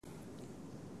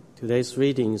Today's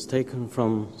reading is taken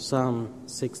from Psalm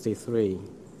 63.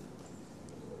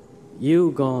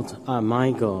 You, God, are my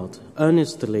God.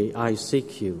 Earnestly I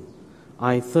seek you.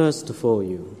 I thirst for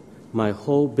you. My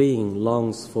whole being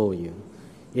longs for you,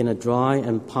 in a dry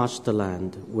and parched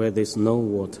land where there is no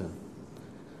water.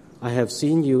 I have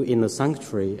seen you in the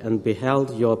sanctuary and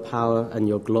beheld your power and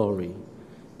your glory.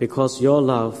 Because your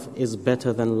love is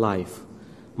better than life,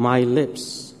 my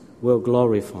lips will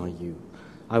glorify you.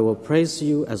 I will praise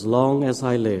you as long as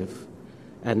I live,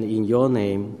 and in your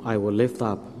name I will lift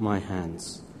up my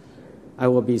hands. I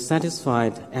will be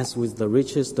satisfied as with the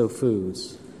richest of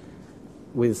foods.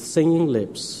 With singing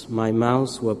lips my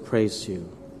mouth will praise you.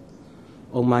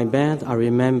 On my bed I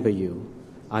remember you.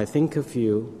 I think of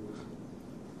you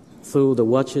through the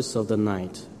watches of the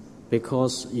night.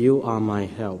 Because you are my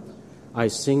help, I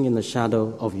sing in the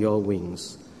shadow of your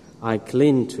wings. I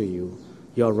cling to you.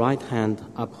 Your right hand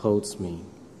upholds me.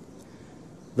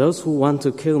 Those who want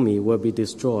to kill me will be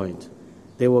destroyed.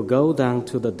 They will go down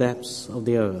to the depths of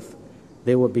the earth.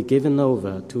 They will be given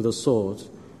over to the sword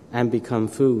and become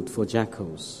food for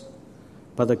jackals.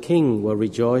 But the king will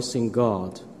rejoice in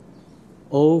God.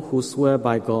 All who swear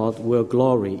by God will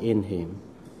glory in him,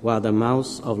 while the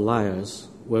mouths of liars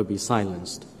will be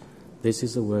silenced. This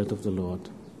is the word of the Lord.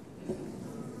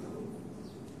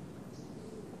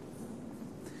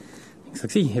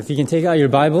 If you can take out your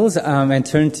Bibles and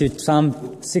turn to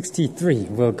Psalm 63,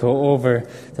 we'll go over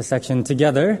the section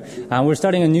together. We're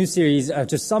starting a new series,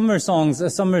 just summer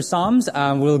songs, summer psalms.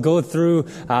 We'll go through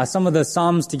some of the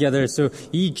psalms together. So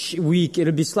each week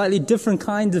it'll be slightly different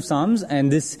kinds of psalms,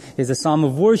 and this is a psalm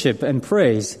of worship and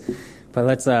praise. But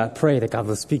let's pray that God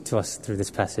will speak to us through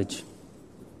this passage.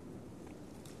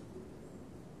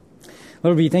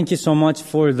 Lord, we thank you so much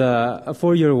for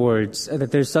your words,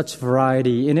 that there's such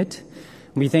variety in it.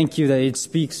 We thank you that it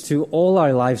speaks to all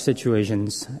our life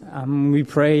situations. We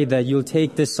pray that you'll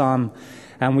take this psalm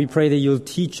and we pray that you'll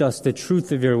teach us the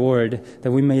truth of your word,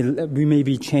 that we may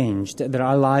be changed, that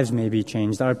our lives may be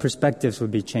changed, that our perspectives will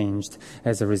be changed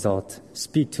as a result.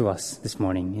 Speak to us this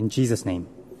morning. In Jesus' name,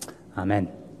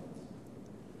 amen.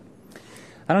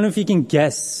 I don't know if you can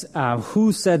guess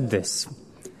who said this.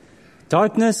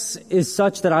 Darkness is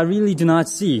such that I really do not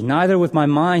see, neither with my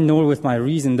mind nor with my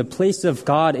reason. The place of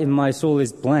God in my soul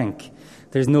is blank.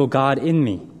 There's no God in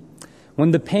me.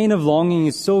 When the pain of longing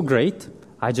is so great,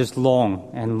 I just long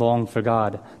and long for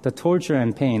God. The torture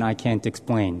and pain I can't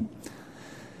explain.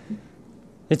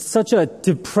 It's such a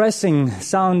depressing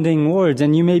sounding word,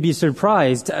 and you may be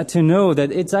surprised to know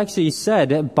that it's actually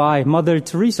said by Mother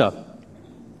Teresa.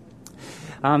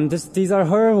 These are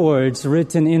her words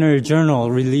written in her journal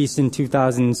released in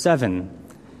 2007.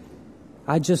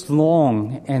 I just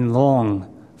long and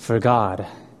long for God.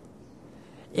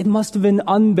 It must have been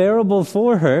unbearable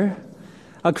for her,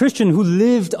 a Christian who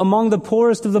lived among the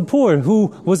poorest of the poor,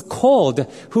 who was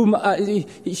called, whom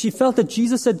she felt that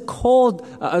Jesus had called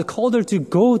her to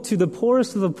go to the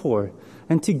poorest of the poor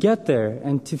and to get there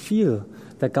and to feel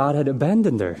that God had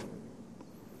abandoned her.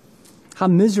 How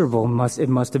miserable it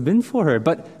must have been for her.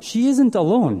 But she isn't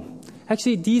alone.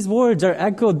 Actually, these words are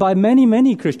echoed by many,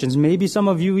 many Christians, maybe some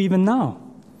of you even now.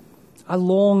 I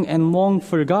long and long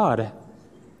for God.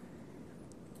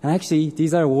 And actually,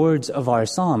 these are words of our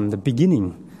psalm, the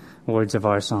beginning words of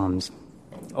our psalms.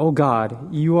 O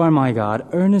God, you are my God.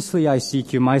 Earnestly I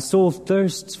seek you. My soul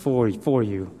thirsts for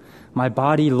you. My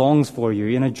body longs for you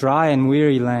in a dry and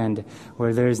weary land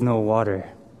where there is no water.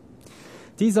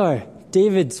 These are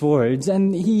David's words,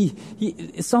 and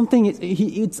it's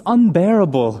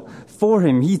unbearable for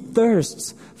him. He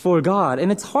thirsts for God,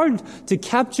 and it's hard to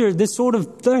capture this sort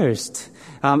of thirst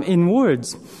in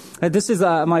words. This is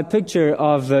my picture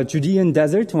of the Judean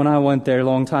desert when I went there a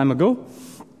long time ago.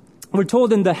 We're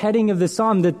told in the heading of the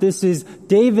psalm that this is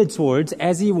David's words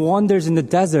as he wanders in the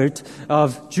desert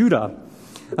of Judah.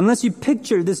 Unless you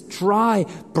picture this dry,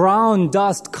 brown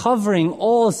dust covering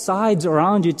all sides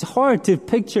around you, it's hard to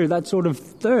picture that sort of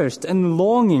thirst and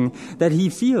longing that he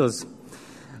feels.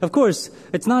 Of course,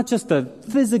 it's not just a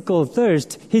physical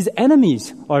thirst. His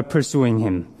enemies are pursuing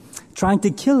him, trying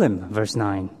to kill him, verse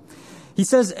 9. He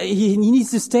says he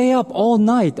needs to stay up all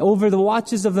night over the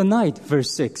watches of the night, verse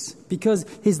 6, because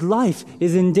his life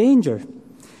is in danger.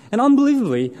 And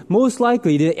unbelievably, most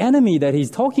likely the enemy that he's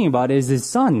talking about is his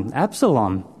son,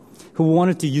 Absalom, who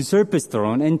wanted to usurp his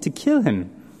throne and to kill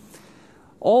him.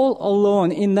 All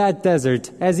alone in that desert,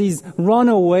 as he's run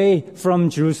away from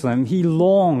Jerusalem, he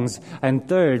longs and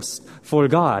thirsts for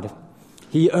God.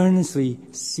 He earnestly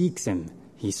seeks him,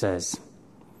 he says.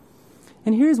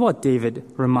 And here's what David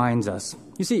reminds us.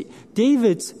 You see,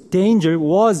 David's danger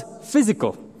was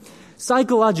physical,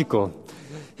 psychological.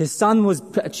 His son was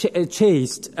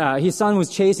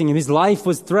chasing him. His life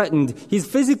was threatened. He's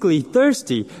physically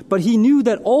thirsty, but he knew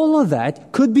that all of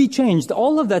that could be changed.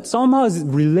 All of that somehow is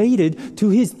related to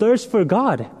his thirst for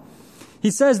God. He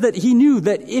says that he knew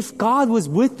that if God was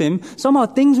with him, somehow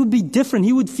things would be different.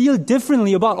 He would feel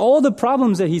differently about all the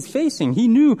problems that he's facing. He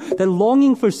knew that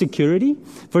longing for security,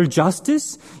 for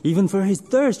justice, even for his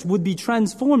thirst would be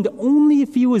transformed only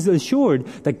if he was assured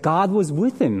that God was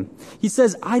with him. He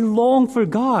says, I long for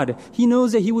God. He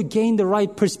knows that he would gain the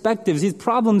right perspectives. His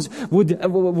problems would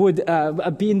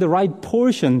be in the right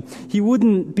portion. He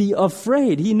wouldn't be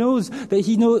afraid. He knows that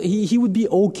he would be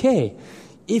okay.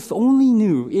 If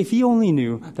he only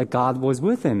knew that God was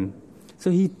with him.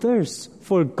 So he thirsts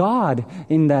for God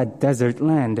in that desert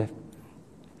land.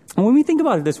 And when we think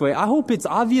about it this way, I hope it's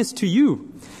obvious to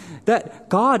you that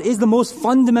God is the most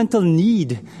fundamental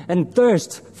need and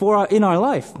thirst in our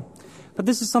life. But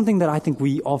this is something that I think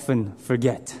we often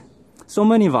forget. So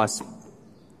many of us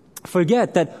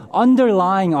forget that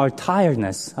underlying our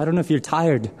tiredness, I don't know if you're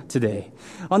tired today,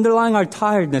 underlying our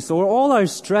tiredness or all our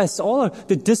stress, all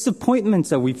the disappointments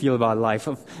that we feel about life,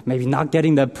 of maybe not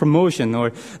getting that promotion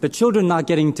or the children not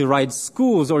getting to right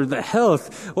schools or the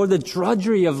health or the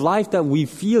drudgery of life that we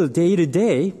feel day to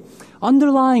day,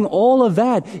 underlying all of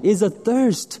that is a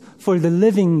thirst for the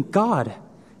living God.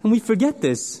 And we forget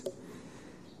this.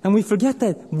 And we forget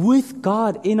that with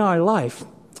God in our life,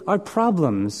 our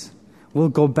problems will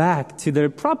go back to their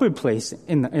proper place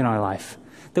in our life.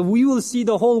 That we will see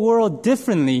the whole world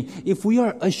differently if we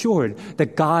are assured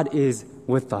that God is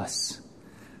with us.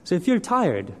 So if you're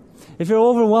tired, if you're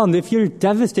overwhelmed, if you're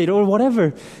devastated or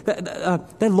whatever,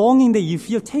 that longing that you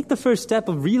feel, take the first step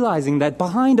of realizing that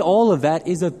behind all of that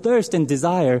is a thirst and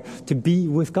desire to be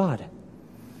with God.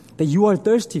 That you are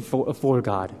thirsty for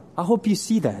God. I hope you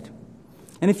see that.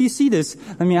 And if you see this,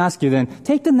 let me ask you then,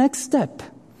 take the next step.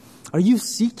 Are you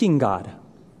seeking God?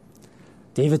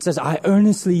 David says, I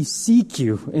earnestly seek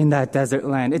you in that desert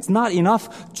land. It's not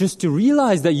enough just to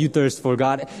realize that you thirst for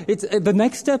God. The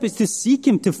next step is to seek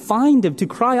Him, to find Him, to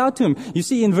cry out to Him. You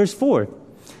see in verse 4,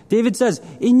 David says,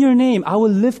 in your name, I will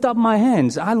lift up my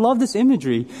hands. I love this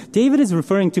imagery. David is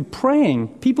referring to praying.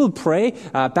 People pray.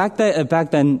 Back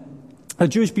then,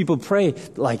 Jewish people pray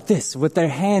like this, with their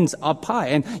hands up high.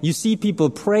 And you see people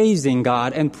praising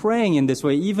God and praying in this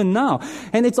way even now.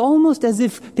 And it's almost as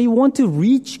if they want to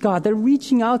reach God. They're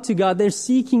reaching out to God. They're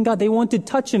seeking God. They want to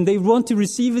touch Him. They want to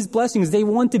receive His blessings. They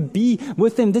want to be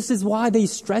with Him. This is why they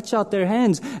stretch out their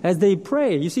hands as they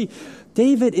pray. You see,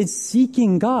 David is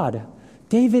seeking God.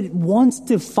 David wants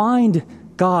to find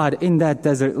God in that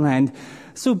desert land.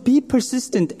 So be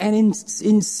persistent and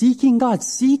in seeking God,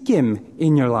 seek Him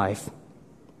in your life.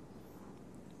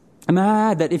 And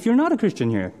I add that if you're not a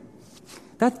Christian here,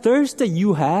 that thirst that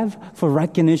you have for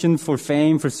recognition, for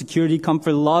fame, for security,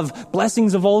 comfort, love,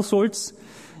 blessings of all sorts,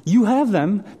 you have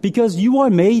them because you are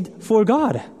made for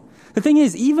God. The thing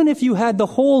is, even if you had the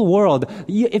whole world,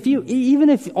 even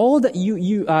if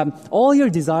all your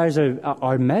desires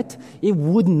are met, it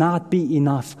would not be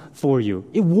enough for you.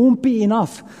 It won't be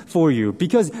enough for you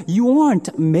because you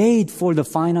aren't made for the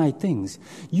finite things.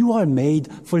 You are made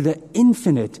for the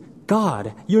infinite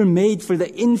God. You're made for the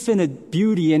infinite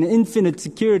beauty and infinite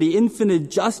security,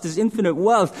 infinite justice, infinite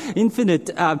wealth, infinite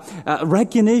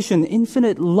recognition,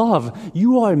 infinite love.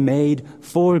 You are made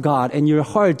for God, and your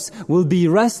hearts will be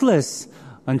restless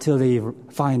until they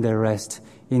find their rest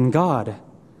in God.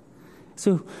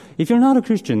 So if you're not a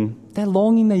Christian, that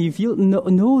longing that you feel,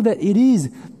 know that it is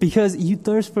because you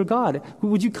thirst for God.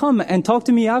 Would you come and talk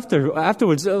to me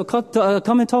afterwards?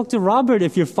 Come and talk to Robert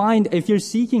if you're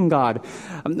seeking God.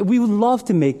 We would love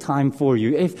to make time for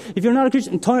you. If you're not a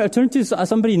Christian, turn to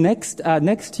somebody next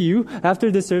to you after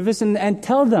the service and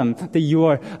tell them that you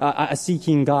are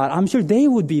seeking God. I'm sure they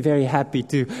would be very happy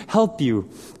to help you,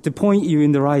 to point you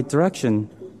in the right direction.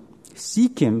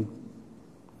 Seek Him.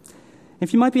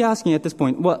 If you might be asking at this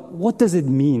point, well, what does it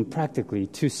mean practically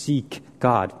to seek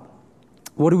God?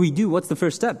 What do we do? What's the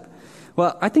first step?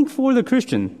 Well, I think for the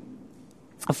Christian,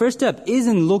 a first step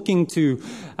isn't looking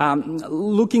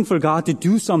for God to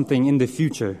do something in the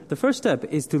future. The first step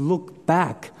is to look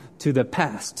back to the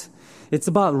past. It's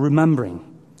about remembering.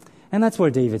 And that's where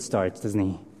David starts, doesn't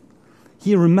he?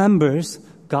 He remembers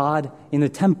God in the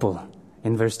temple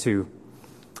in verse 2.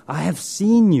 I have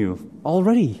seen you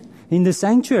already in the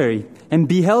sanctuary and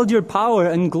beheld your power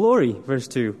and glory, verse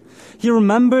 2. He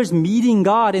remembers meeting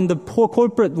God in the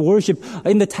corporate worship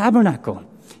in the tabernacle,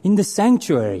 in the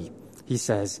sanctuary, he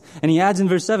says. And he adds in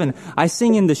verse 7, I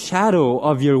sing in the shadow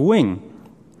of your wing.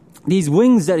 These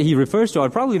wings that he refers to are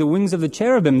probably the wings of the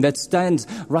cherubim that stands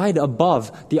right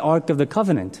above the Ark of the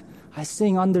Covenant. I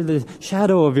sing under the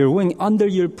shadow of your wing, under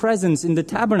your presence in the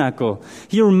tabernacle.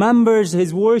 He remembers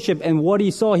his worship and what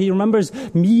he saw. He remembers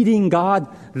meeting God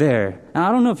there. And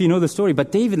I don't know if you know the story,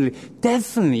 but David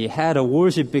definitely had a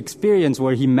worship experience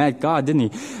where he met God,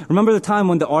 didn't he? Remember the time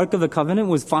when the Ark of the Covenant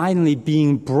was finally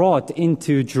being brought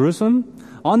into Jerusalem?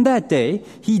 On that day,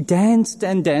 he danced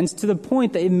and danced to the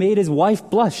point that it made his wife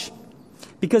blush,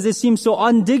 because it seemed so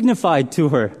undignified to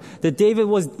her that David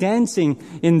was dancing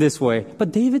in this way.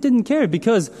 But David didn't care,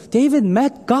 because David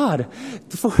met God.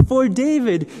 For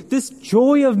David, this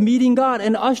joy of meeting God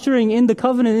and ushering in the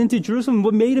covenant into Jerusalem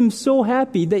made him so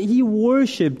happy that he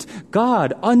worshipped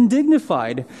God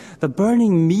undignified. The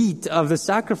burning meat of the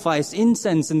sacrifice,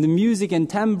 incense and the music and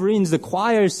tambourines, the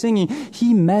choir singing,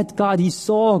 he met God. He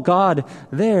saw God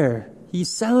there. He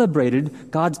celebrated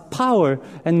God's power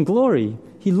and glory.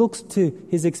 He looks to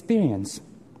his experience,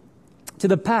 to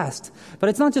the past. But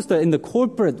it's not just in the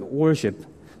corporate worship.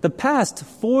 The past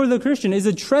for the Christian is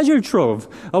a treasure trove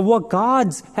of what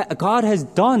God has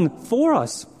done for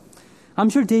us. I'm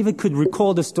sure David could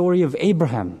recall the story of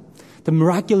Abraham, the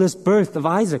miraculous birth of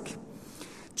Isaac.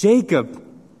 Jacob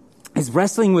is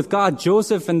wrestling with God,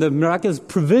 Joseph and the miraculous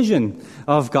provision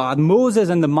of God, Moses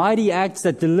and the mighty acts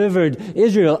that delivered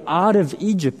Israel out of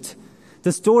Egypt.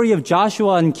 The story of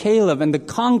Joshua and Caleb and the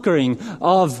conquering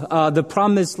of the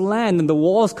promised land and the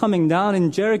walls coming down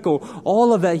in Jericho,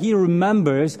 all of that, he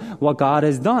remembers what God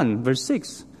has done. Verse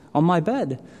 6, on my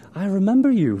bed, I remember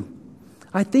you.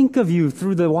 I think of you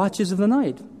through the watches of the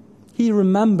night. He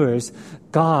remembers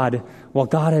God, what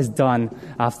God has done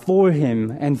for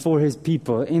him and for his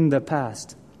people in the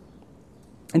past.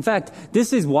 In fact,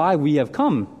 this is why we have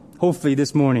come, hopefully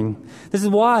this morning. This is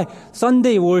why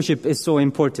Sunday worship is so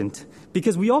important.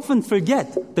 Because we often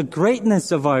forget the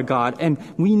greatness of our God, and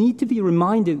we need to be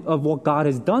reminded of what God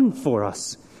has done for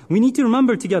us. We need to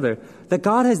remember together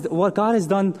that what God has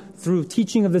done through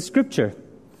teaching of the Scripture.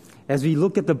 As we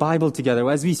look at the Bible together,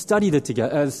 as we study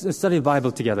the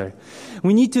Bible together,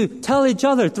 we need to tell each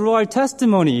other through our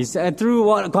testimonies and through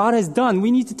what God has done.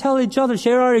 We need to tell each other,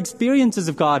 share our experiences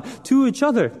of God to each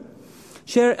other.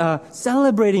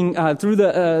 Celebrating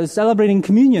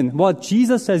communion, what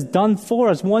Jesus has done for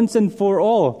us once and for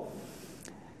all.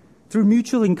 Through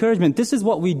mutual encouragement, this is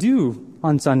what we do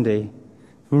on Sunday,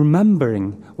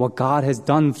 remembering what God has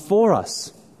done for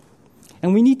us.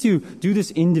 And we need to do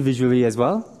this individually as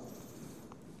well.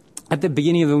 At the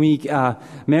beginning of the week,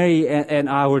 Mary and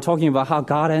I were talking about how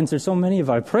God answers so many of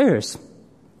our prayers.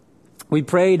 We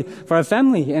prayed for our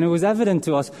family, and it was evident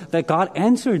to us that God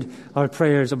answered our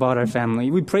prayers about our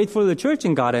family. We prayed for the church,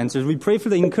 and God answered. We prayed for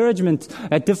the encouragement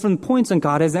at different points, and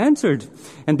God has answered.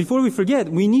 And before we forget,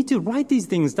 we need to write these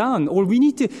things down, or we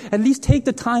need to at least take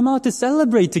the time out to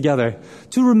celebrate together,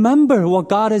 to remember what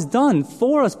God has done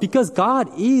for us, because God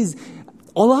is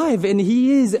alive, and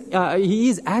He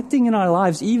is acting in our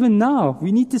lives even now.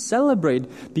 We need to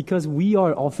celebrate, because we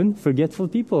are often forgetful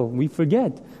people. We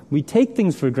forget. We take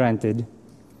things for granted.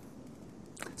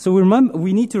 So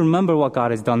we need to remember what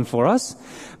God has done for us,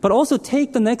 but also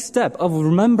take the next step of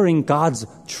remembering God's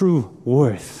true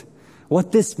worth,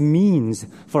 what this means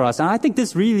for us. And I think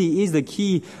this really is the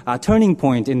key turning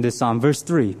point in this psalm. Verse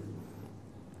 3,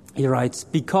 he writes,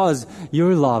 because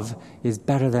your love is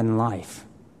better than life,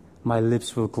 my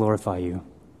lips will glorify you.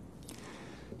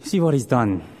 You see what he's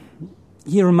done.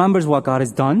 He remembers what God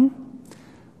has done,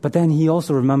 but then he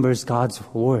also remembers God's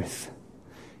worth.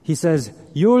 He says,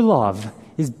 your love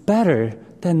is better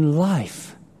than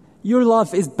life. Your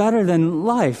love is better than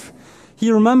life.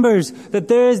 He remembers that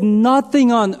there is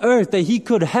nothing on earth that he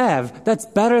could have that's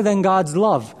better than God's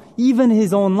love, even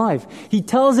his own life. He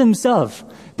tells himself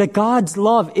that God's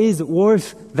love is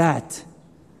worth that.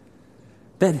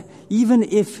 That even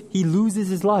if he loses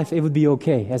his life, it would be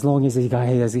okay as long as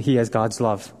he has God's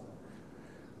love.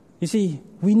 You see,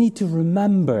 we need to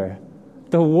remember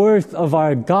the worth of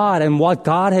our God and what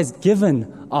God has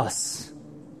given us.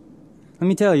 Let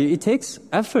me tell you, it takes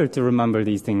effort to remember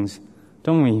these things,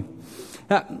 don't we?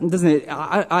 Doesn't it?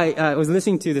 I was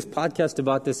listening to this podcast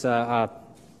about this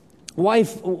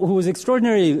wife who was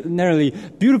extraordinarily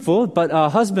beautiful, but a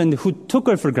husband who took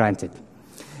her for granted.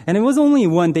 And it was only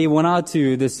when they went out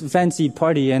to this fancy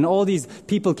party and all these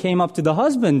people came up to the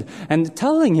husband and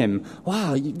telling him,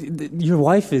 wow, your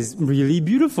wife is really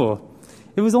beautiful.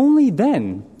 It was only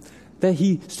then that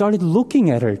he started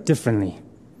looking at her differently.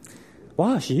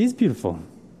 Wow, she is beautiful.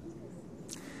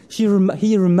 He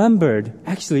remembered,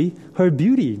 actually, her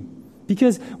beauty.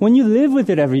 Because when you live with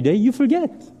it every day, you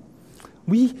forget.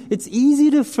 it's easy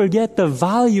to forget the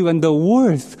value and the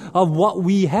worth of what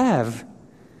we have.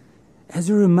 As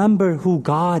we remember who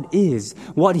God is,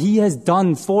 what He has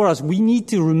done for us, we need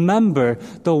to remember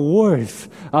the worth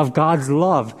of God's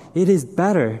love. It is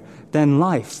better than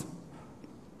life.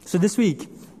 So this week,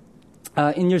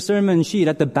 in your sermon sheet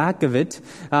at the back of it,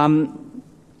 go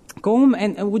home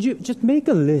and would you just make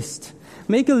a list?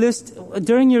 Make a list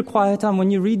during your quiet time when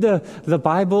you read the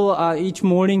Bible each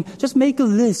morning. Just make a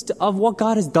list of what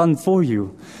God has done for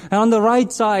you. And on the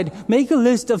right side, make a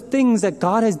list of things that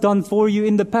God has done for you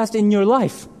in the past in your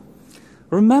life.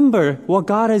 Remember what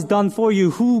God has done for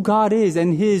you, who God is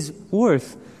and His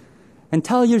worth. And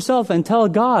tell yourself and tell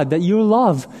God that your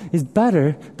love is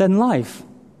better than life.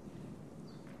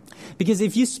 Because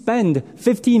if you spend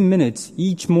 15 minutes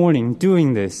each morning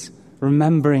doing this,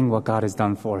 remembering what God has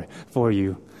done for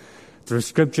you, through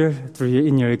Scripture,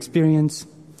 in your experience,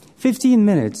 15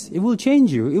 minutes, it will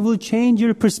change you. It will change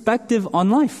your perspective on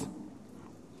life.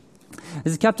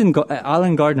 This is Captain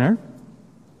Alan Gardner,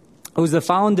 who is the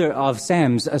founder of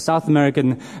SAMS, a South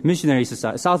American Missionary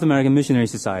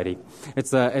Society. It's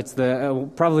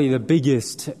probably the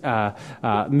biggest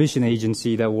mission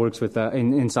agency that works with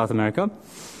in South America.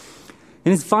 In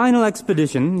his final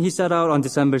expedition, he set out on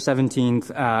December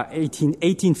 17th,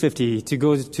 1850 to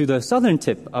go to the southern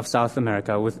tip of South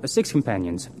America with 6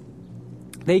 companions.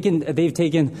 They took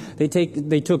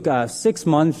 6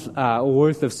 months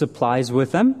worth of supplies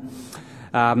with them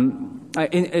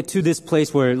to this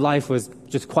place where life was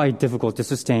just quite difficult to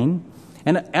sustain.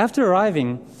 And after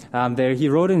arriving there, he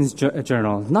wrote in his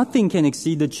journal, "Nothing can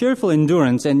exceed the cheerful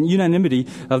endurance and unanimity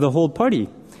of the whole party.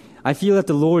 I feel that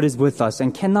the Lord is with us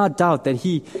and cannot doubt that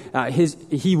He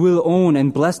will own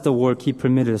and bless the work He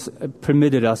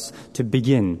permitted us to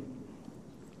begin."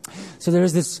 So there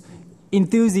is this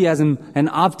enthusiasm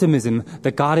and optimism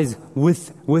that God is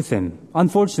with him.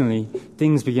 Unfortunately,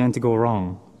 things began to go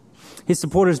wrong. His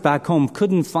supporters back home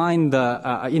couldn't find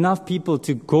enough people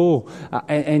to go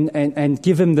and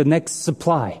give him the next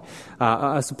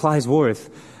a supply's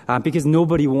worth, because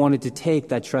nobody wanted to take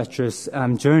that treacherous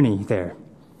journey there.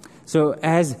 So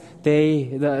as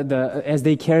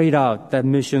they carried out that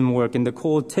mission work in the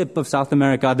cold tip of South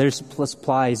America, their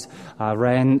supplies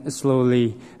ran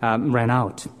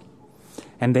out,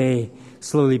 and they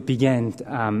slowly began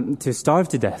to starve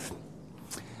to death.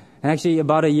 And actually,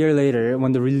 about a year later,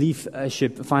 when the relief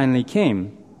ship finally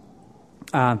came,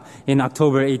 in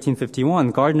October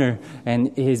 1851, Gardner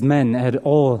and his men had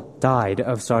all died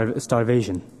of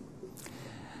starvation.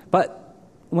 But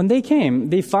when they came,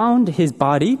 they found his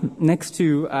body next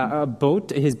to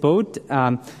his boat,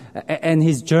 and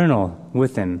his journal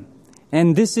with him.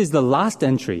 And this is the last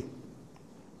entry.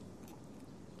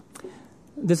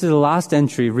 This is the last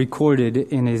entry recorded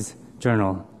in his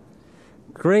journal.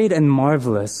 "Great and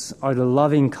marvelous are the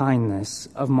loving kindness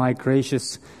of my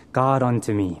gracious God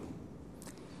unto me.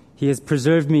 He has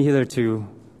preserved me hitherto,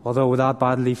 although without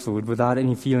bodily food, without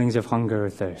any feelings of hunger or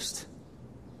thirst."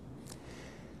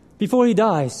 Before he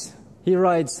dies, he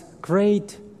writes,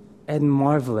 "Great and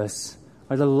marvelous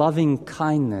are the loving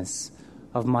kindness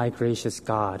of my gracious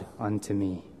God unto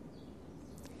me."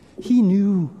 He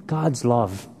knew God's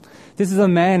love. This is a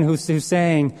man who's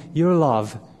saying, your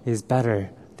love is better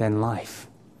than life.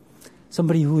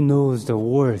 Somebody who knows the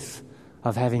worth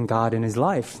of having God in his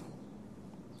life.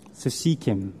 So seek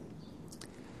Him.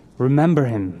 Remember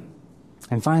Him.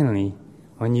 And finally,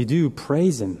 when you do,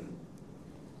 praise Him.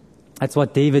 That's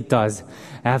what David does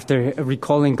after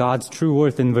recalling God's true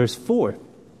worth in verse 4.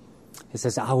 He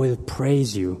says, "I will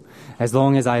praise you as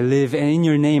long as I live, and in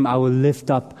your name I will lift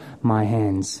up my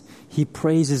hands." He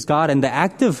praises God, and the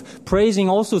act of praising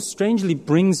also strangely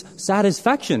brings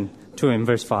satisfaction to him.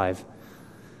 Verse 5.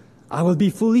 "I will be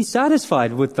fully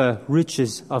satisfied with the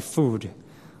riches of food,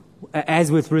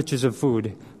 as with riches of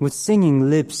food. With singing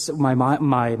lips my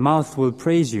mouth will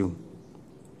praise you."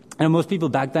 And most people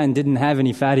back then didn't have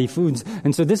any fatty foods.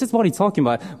 And so this is what he's talking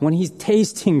about. When he's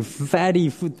tasting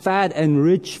fat and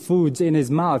rich foods in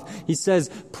his mouth, he says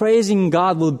praising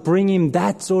God will bring him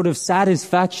that sort of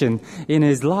satisfaction in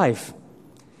his life.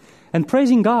 And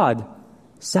praising God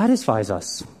satisfies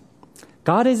us.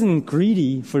 God isn't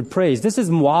greedy for praise. This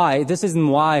isn't why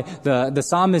the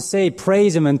psalmists say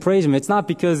praise Him and praise Him. It's not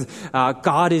because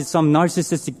God is some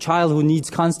narcissistic child who needs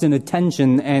constant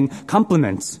attention and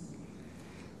compliments.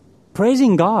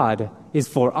 Praising God is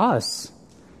for us.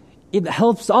 It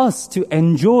helps us to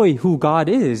enjoy who God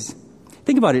is.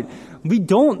 Think about it. We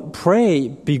don't pray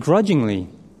begrudgingly.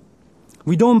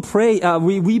 We don't pray.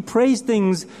 We praise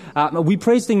things. We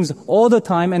praise things all the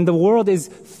time, and the world is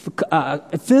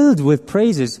filled with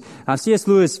praises. C.S.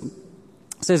 Lewis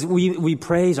It says we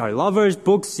praise our lovers,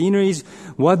 books, sceneries,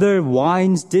 weather,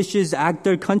 wines, dishes,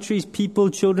 actor, countries,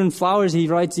 people, children, flowers. He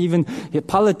writes even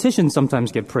politicians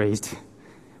sometimes get praised.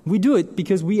 We do it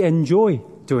because we enjoy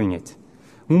doing it.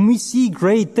 When we see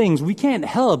great things, we can't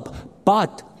help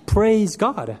but praise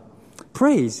God.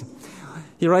 Praise.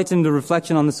 He writes in the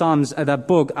reflection on the Psalms, that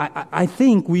book, I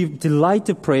think we delight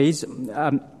to praise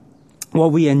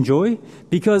what we enjoy,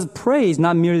 because praise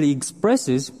not merely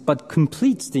expresses, but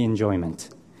completes the enjoyment.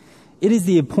 It is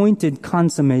the appointed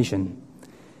consummation.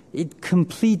 It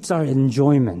completes our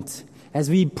enjoyment. As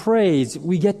we praise,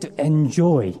 we get to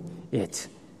enjoy it.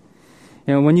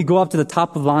 You know, when you go up to the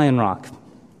top of Lion Rock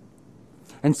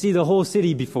and see the whole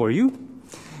city before you,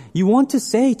 you want to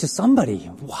say to somebody,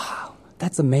 wow,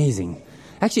 that's amazing.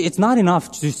 Actually, it's not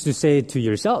enough just to say it to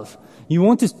yourself. You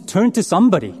want to turn to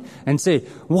somebody and say,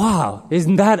 wow,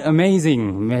 isn't that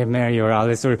amazing, Mary or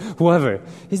Alice or whoever?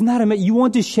 Isn't that amazing? You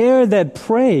want to share that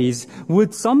praise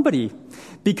with somebody,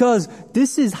 because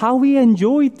this is how we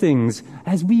enjoy things.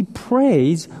 As we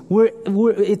praise,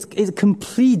 it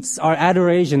completes our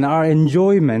adoration, our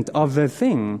enjoyment of the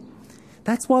thing.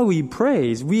 That's why we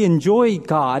praise. We enjoy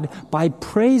God by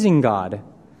praising God.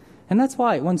 And that's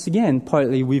why, once again,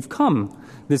 partly we've come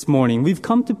this morning. We've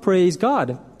come to praise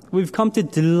God. We've come to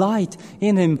delight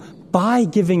in Him by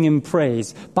giving Him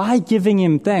praise, by giving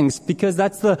Him thanks, because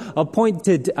that's the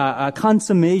appointed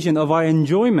consummation of our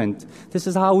enjoyment. This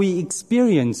is how we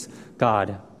experience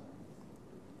God.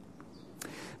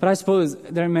 But I suppose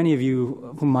there are many of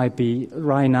you who might be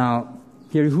right now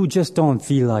here who just don't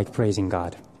feel like praising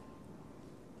God.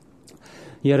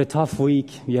 You had a tough week,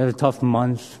 you had a tough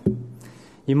month.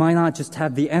 You might not just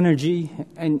have the energy,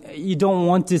 and you don't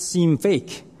want to seem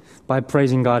fake by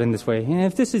praising God in this way. And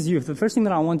if this is you, the first thing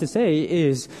that I want to say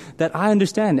is that I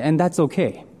understand, and that's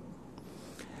okay.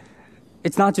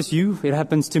 It's not just you, it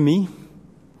happens to me.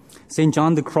 St.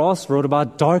 John the Cross wrote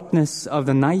about darkness of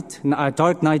the night,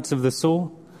 dark nights of the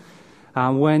soul.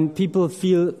 When people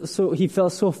he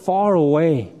felt so far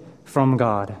away from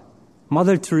God.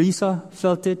 Mother Teresa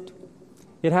felt it.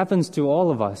 It happens to all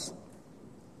of us.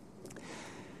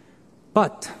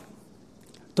 But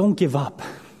don't give up.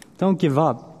 Don't give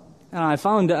up. And I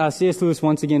found C.S. Lewis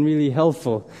once again really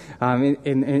helpful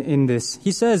in this.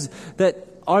 He says that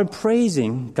our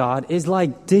praising God is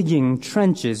like digging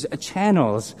trenches,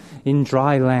 channels in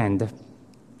dry land.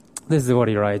 This is what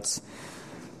he writes.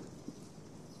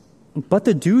 But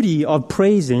the duty of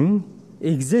praising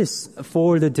exists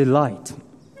for the delight.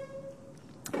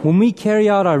 When we carry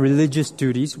out our religious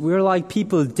duties, we're like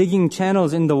people digging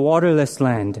channels in the waterless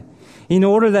land, in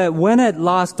order that when at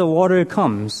last the water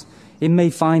comes, it may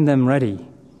find them ready.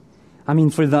 I mean,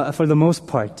 for the most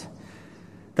part.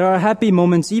 There are happy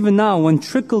moments even now when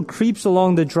trickle creeps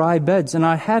along the dry beds, and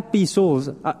happy souls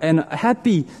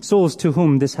to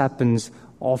whom this happens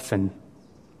often.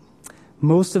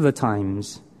 Most of the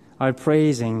times, our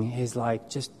praising is like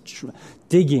just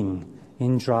digging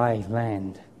in dry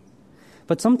land.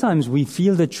 But sometimes we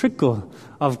feel the trickle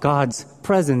of God's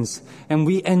presence, and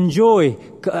we enjoy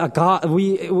God.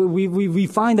 We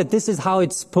find that this is how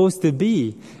it's supposed to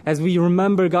be. As we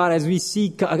remember God, as we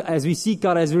seek God,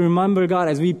 as we remember God,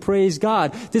 as we praise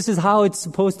God, this is how it's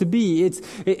supposed to be.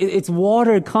 It's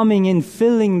water coming in,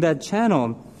 filling that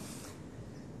channel.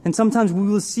 And sometimes we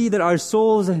will see that our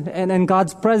souls and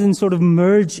God's presence sort of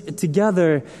merge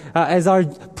together as our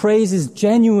praises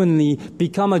genuinely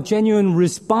become a genuine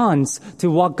response to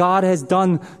what God has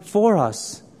done for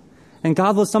us. And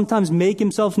God will sometimes make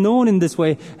Himself known in this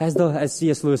way, as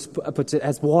C.S. Lewis puts it,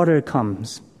 as water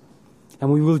comes.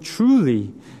 And we will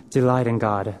truly delight in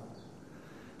God.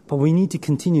 But we need to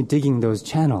continue digging those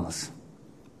channels,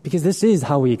 because this is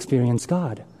how we experience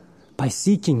God, by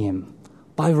seeking Him,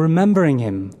 by remembering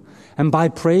Him, and by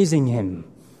praising Him.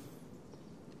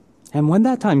 And when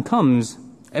that time comes,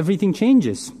 everything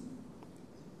changes.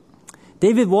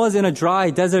 David was in a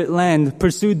dry desert land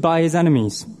pursued by his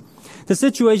enemies. The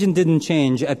situation didn't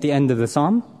change at the end of the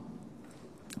psalm,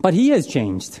 but he has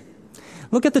changed.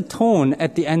 Look at the tone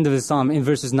at the end of the psalm in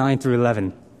verses 9 through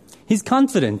 11. He's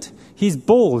confident. He's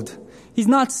bold. He's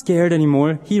not scared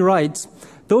anymore. He writes,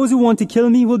 "Those who want to kill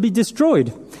me will be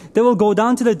destroyed. They will go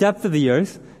down to the depth of the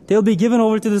earth. They'll be given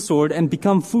over to the sword and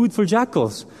become food for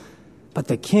jackals. But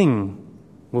the king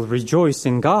will rejoice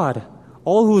in God.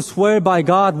 All who swear by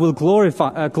God will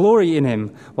glory in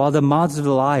Him, while the mouths of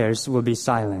the liars will be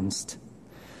silenced."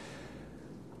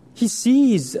 He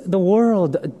sees the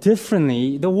world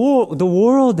differently. The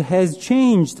world has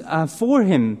changed for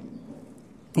him.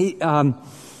 He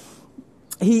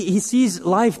sees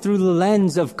life through the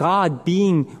lens of God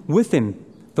being with him,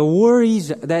 The worries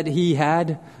that he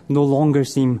had no longer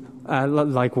seem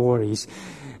like worries.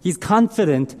 He's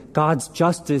confident God's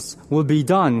justice will be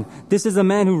done. This is a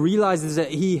man who realizes that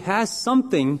he has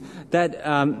something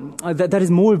that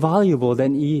is more valuable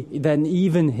than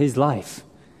even his life,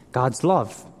 God's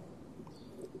love.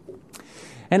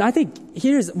 And I think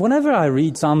whenever I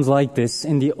read Psalms like this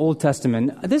in the Old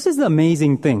Testament, this is the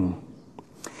amazing thing.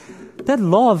 That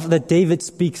love that David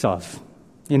speaks of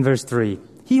in verse 3,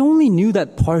 he only knew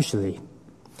that partially.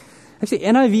 Actually,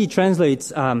 NIV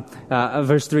translates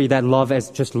verse 3, that love, as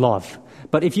just love.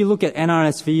 But if you look at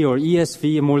NRSV or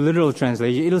ESV, a more literal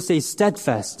translation, it'll say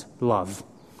steadfast love.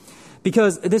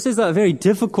 Because this is a very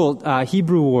difficult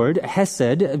Hebrew word,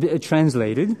 hesed,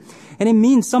 translated. And it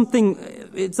means something,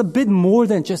 it's a bit more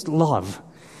than just love.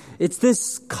 It's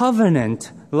this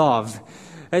covenant love.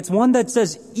 It's one that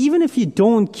says, even if you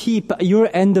don't keep your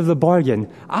end of the bargain,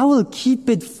 I will keep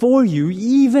it for you,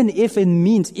 even if it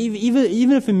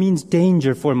means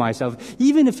danger for myself,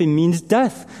 even if it means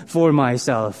death for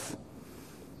myself.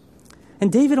 And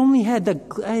David only had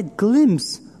a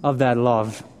glimpse of that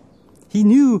love. He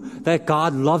knew that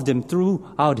God loved him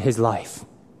throughout his life.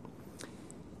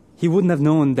 He wouldn't have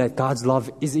known that God's love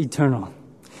is eternal.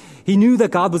 He knew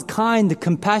that God was kind,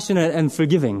 compassionate, and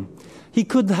forgiving. He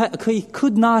could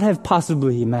not have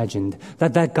possibly imagined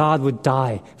that God would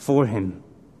die for him.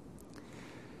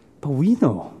 But we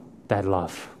know that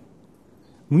love.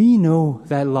 We know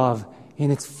that love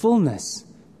in its fullness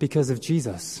because of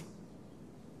Jesus.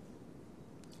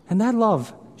 And that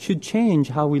love should change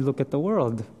how we look at the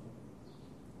world.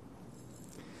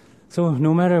 So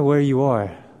no matter where you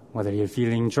are, whether you're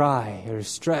feeling dry or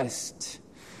stressed,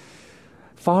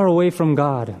 far away from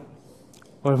God,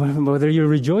 or whether you're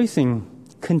rejoicing,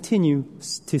 continue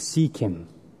to seek Him.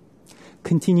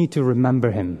 Continue to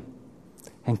remember Him.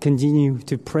 And continue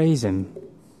to praise Him.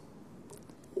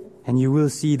 And you will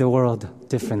see the world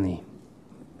differently.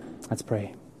 Let's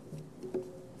pray.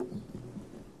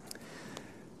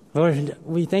 Lord,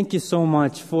 we thank you so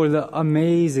much for the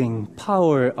amazing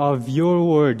power of your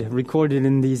word recorded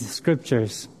in these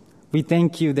scriptures. We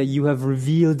thank you that you have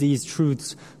revealed these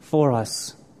truths for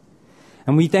us.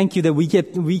 And we thank you that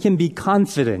we can be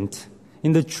confident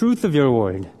in the truth of your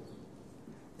word.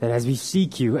 That as we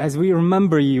seek you, as we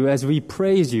remember you, as we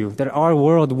praise you, that our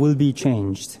world will be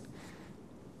changed.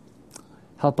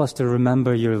 Help us to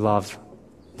remember your love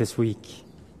this week.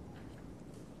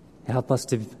 Help us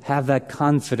to have that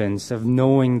confidence of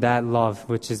knowing that love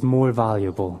which is more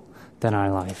valuable than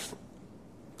our life.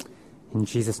 In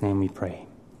Jesus' name we pray.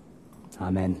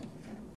 Amen.